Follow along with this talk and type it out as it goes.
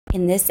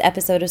In this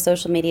episode of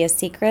Social Media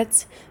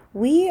Secrets,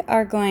 we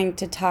are going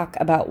to talk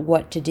about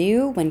what to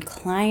do when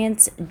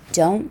clients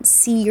don't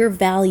see your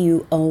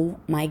value. Oh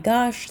my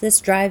gosh,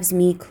 this drives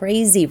me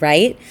crazy,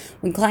 right?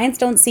 When clients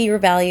don't see your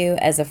value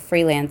as a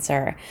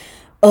freelancer.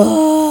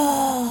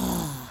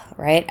 Oh,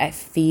 right? I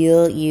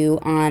feel you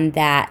on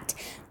that.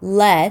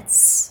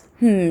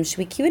 Should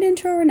we cue an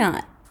intro or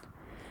not?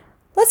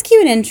 Let's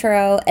cue an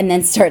intro and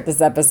then start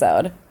this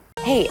episode.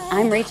 Hey,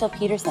 I'm Rachel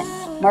Peterson,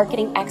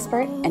 marketing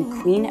expert and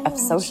queen of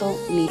social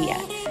media.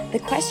 The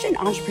question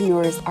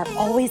entrepreneurs are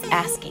always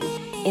asking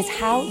is,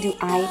 how do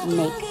I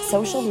make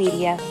social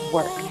media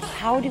work?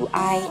 How do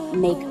I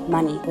make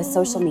money with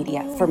social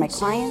media for my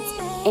clients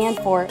and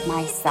for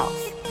myself?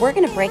 We're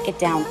going to break it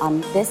down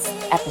on this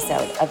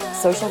episode of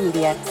Social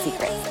Media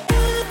Secrets.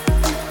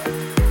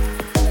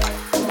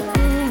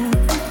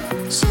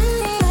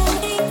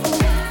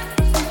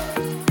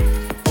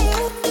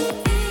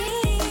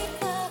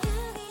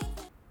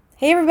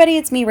 Hey everybody,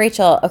 it's me,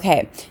 Rachel.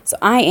 Okay, so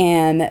I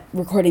am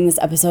recording this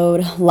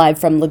episode live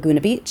from Laguna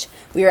Beach.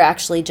 We are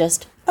actually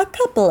just a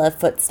couple of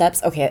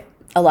footsteps,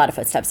 a lot of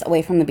footsteps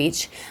away from the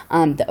beach,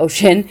 the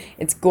ocean.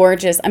 It's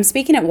gorgeous. I'm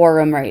speaking at War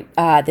Room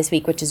this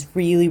week, which is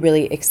really,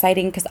 really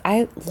exciting because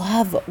I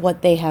love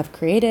what they have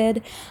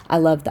created. I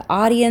love the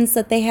audience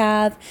that they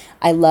have.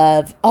 we're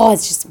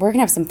going to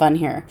have some fun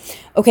here.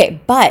 Okay,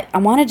 but I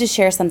wanted to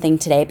share something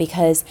today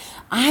because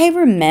I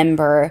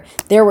remember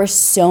there were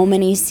so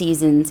many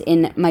seasons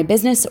in my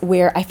business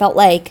where I felt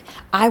like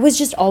I was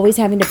just always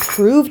having to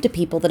prove to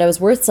people that I was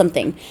worth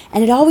something.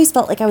 And it always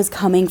felt like I was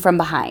coming from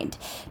behind.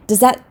 Does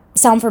that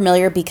sound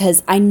familiar?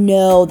 Because I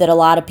know that a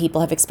lot of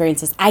people have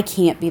experienced this. I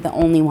can't be the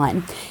only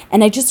one.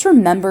 And I just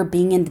remember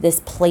being in this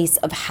place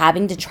of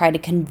having to try to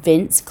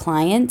convince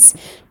clients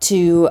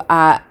to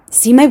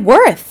see my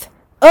worth.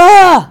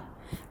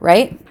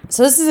 Right?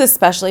 So this is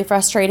especially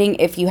frustrating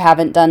if you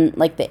haven't done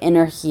like the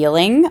inner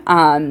healing,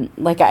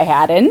 like I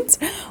hadn't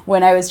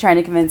when I was trying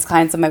to convince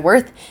clients of my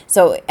worth.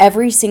 So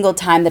every single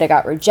time that I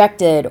got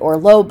rejected or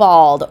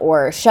lowballed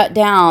or shut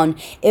down,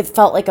 it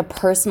felt like a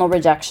personal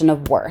rejection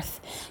of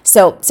worth.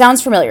 So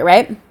sounds familiar,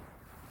 right?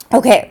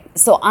 Okay,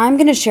 so I'm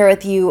going to share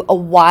with you a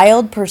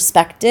wild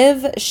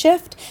perspective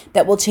shift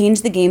that will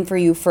change the game for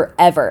you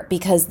forever,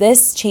 because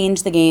this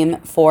changed the game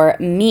for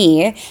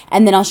me,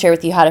 and then I'll share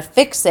with you how to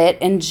fix it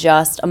in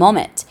just a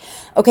moment.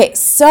 Okay,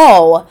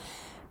 so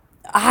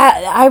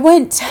I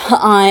went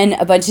on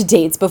a bunch of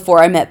dates before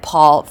I met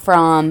Paul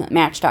from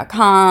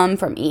Match.com,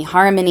 from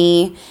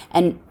eHarmony,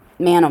 and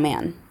man, oh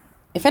man,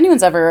 if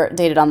anyone's ever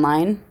dated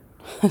online,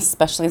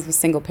 especially as a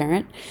single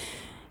parent,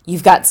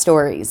 you've got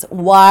stories,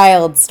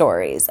 wild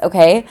stories,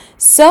 okay?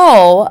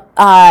 So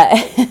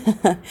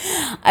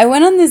I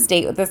went on this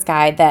date with this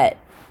guy that,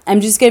 I'm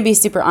just going to be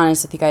super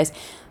honest with you guys.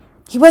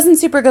 He wasn't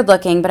super good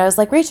looking, but I was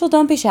like, Rachel,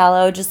 don't be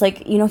shallow. Just like,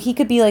 he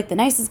could be like the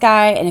nicest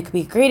guy and it could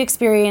be a great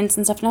experience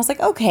and stuff. And I was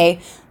like, okay,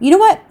 you know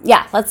what?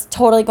 Yeah, let's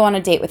totally go on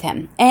a date with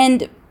him.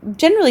 And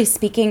generally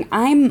speaking,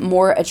 I'm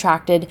more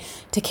attracted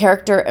to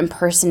character and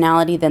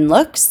personality than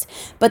looks,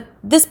 but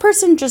this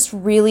person just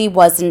really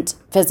wasn't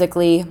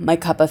physically my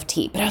cup of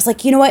tea. But I was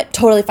like, you know what?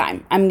 Totally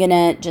fine. I'm going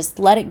to just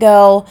let it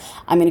go.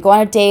 I'm going to go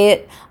on a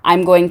date.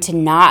 I'm going to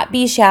not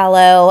be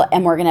shallow,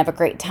 and we're going to have a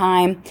great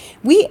time.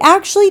 We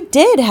actually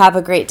did have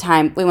a great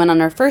time. We went on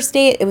our first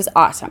date. It was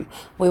awesome.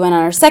 We went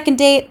on our second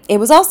date. It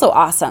was also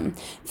awesome.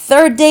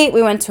 Third date,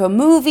 we went to a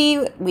movie.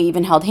 We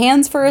even held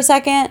hands for a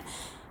second.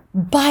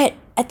 But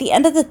at the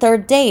end of the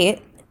third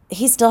date,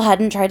 he still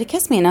hadn't tried to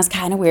kiss me, and I was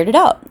kind of weirded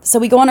out. So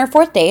we go on our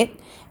fourth date,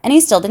 and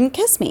he still didn't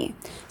kiss me.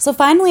 So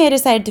finally, I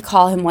decided to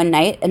call him one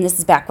night, and this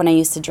is back when I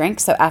used to drink,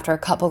 so after a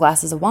couple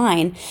glasses of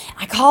wine,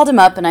 I called him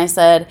up and I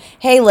said,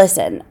 hey,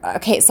 listen,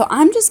 okay, so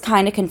I'm just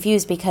kind of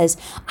confused because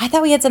I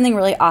thought we had something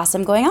really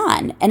awesome going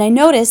on, and I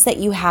noticed that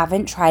you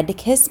haven't tried to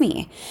kiss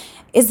me.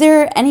 Is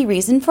there any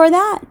reason for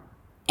that?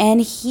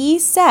 And he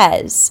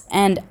says,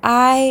 and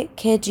I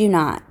kid you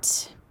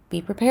not,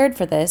 be prepared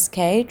for this,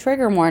 okay?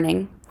 Trigger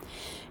warning.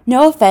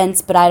 No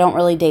offense, but I don't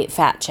really date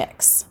fat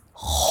chicks.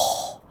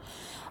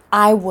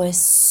 I was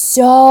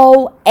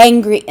so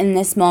angry in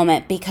this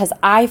moment because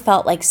I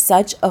felt like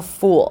such a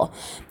fool.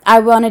 I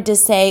wanted to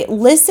say,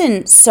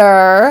 listen,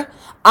 sir,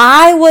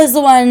 I was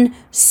the one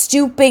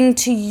stooping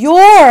to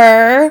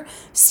your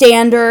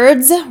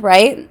standards,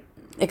 right?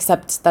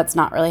 Except that's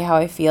not really how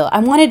I feel. I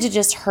wanted to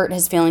just hurt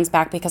his feelings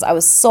back because I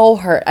was so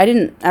hurt. I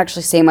didn't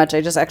actually say much.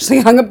 I just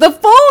actually hung up the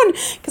phone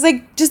because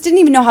I just didn't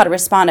even know how to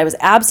respond. I was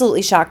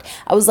absolutely shocked.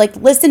 I was like,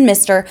 listen,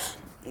 mister,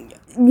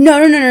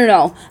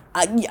 no.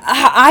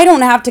 I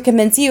don't have to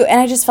convince you. And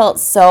I just felt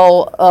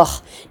so,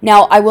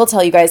 Now, I will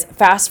tell you guys,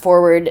 fast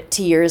forward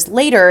to years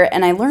later,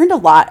 and I learned a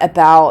lot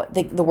about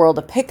the world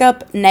of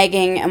pickup,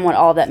 negging, and what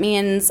all that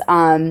means.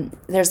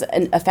 There's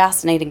a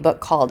fascinating book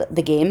called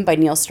The Game by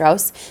Neil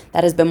Strauss.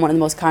 That has been one of the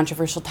most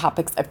controversial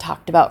topics I've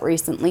talked about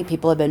recently.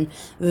 People have been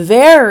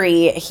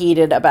very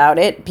heated about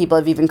it. People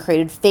have even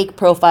created fake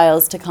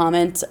profiles to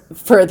comment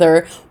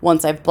further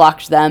once I've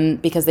blocked them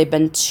because they've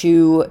been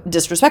too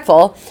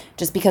disrespectful,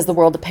 just because the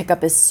world of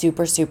pickup is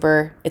super,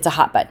 super, it's a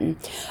hot button.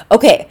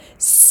 Okay,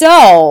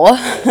 so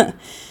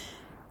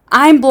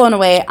I'm blown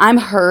away. I'm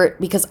hurt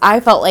because I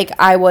felt like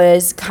I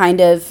was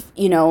kind of,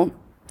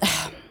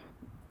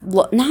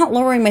 not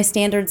lowering my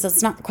standards.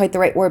 That's not quite the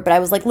right word, but I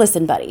was like,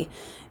 listen, buddy,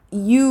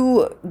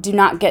 you do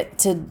not get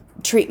to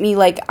treat me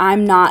like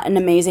I'm not an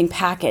amazing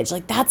package.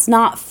 Like, that's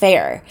not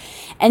fair.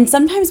 And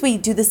sometimes we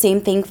do the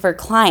same thing for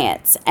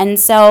clients. And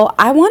so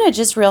I want to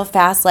just real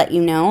fast let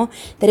you know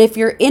that if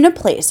you're in a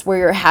place where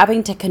you're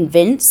having to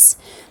convince,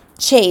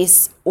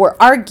 chase, or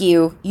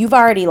argue, you've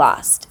already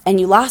lost. And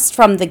you lost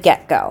from the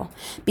get-go.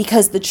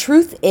 Because the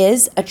truth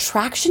is,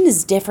 attraction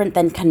is different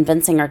than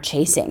convincing or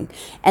chasing.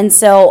 And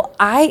so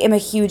I am a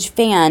huge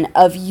fan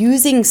of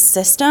using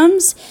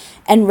systems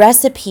and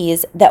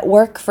recipes that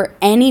work for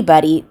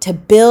anybody to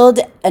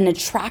build an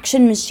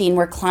attraction machine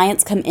where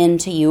clients come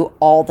into you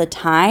all the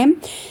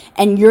time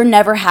and you're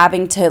never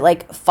having to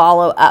like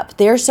follow up.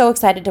 They're so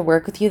excited to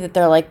work with you that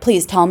they're like,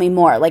 please tell me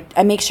more. Like,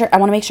 I want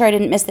to make sure I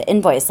didn't miss the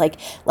invoice. Like,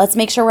 let's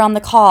make sure we're on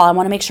the call. I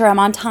want to make sure I'm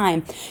on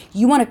time.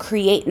 You want to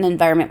create an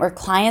environment where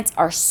clients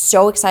are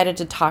so excited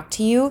to talk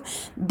to you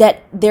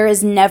that there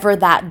is never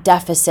that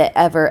deficit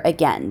ever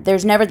again.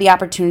 There's never the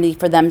opportunity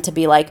for them to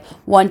be like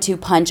 1-2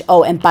 punch.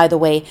 Oh, and by the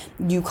way,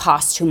 you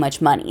cost too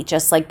much money.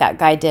 Just like that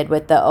guy did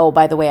with the, oh,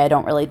 by the way, I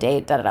don't really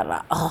date, da da da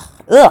da.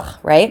 Ugh,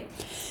 right?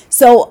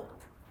 So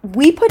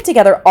we put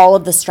together all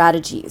of the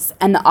strategies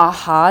and the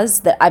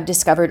ahas that I've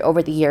discovered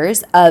over the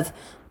years of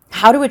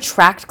how to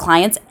attract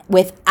clients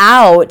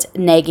without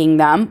nagging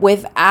them,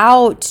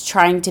 without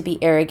trying to be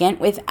arrogant,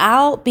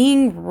 without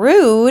being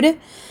rude,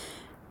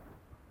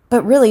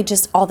 but really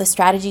just all the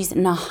strategies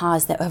and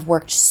ahas that have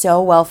worked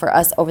so well for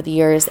us over the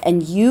years.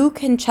 And you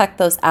can check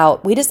those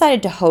out. We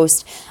decided to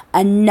host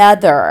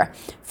another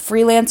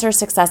Freelancer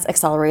Success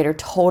Accelerator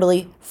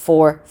totally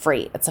for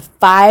free. It's a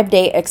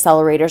 5-day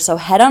accelerator. So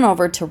head on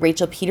over to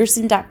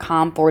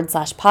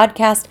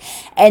rachelpeterson.com/podcast.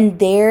 And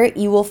there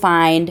you will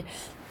find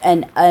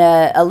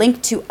a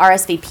link to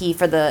RSVP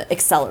for the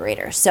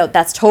accelerator. So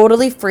that's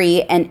totally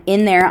free. And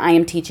in there, I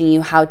am teaching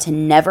you how to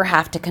never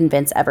have to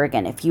convince ever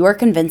again. If you are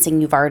convincing,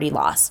 you've already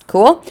lost.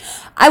 Cool?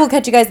 I will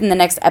catch you guys in the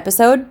next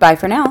episode. Bye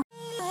for now.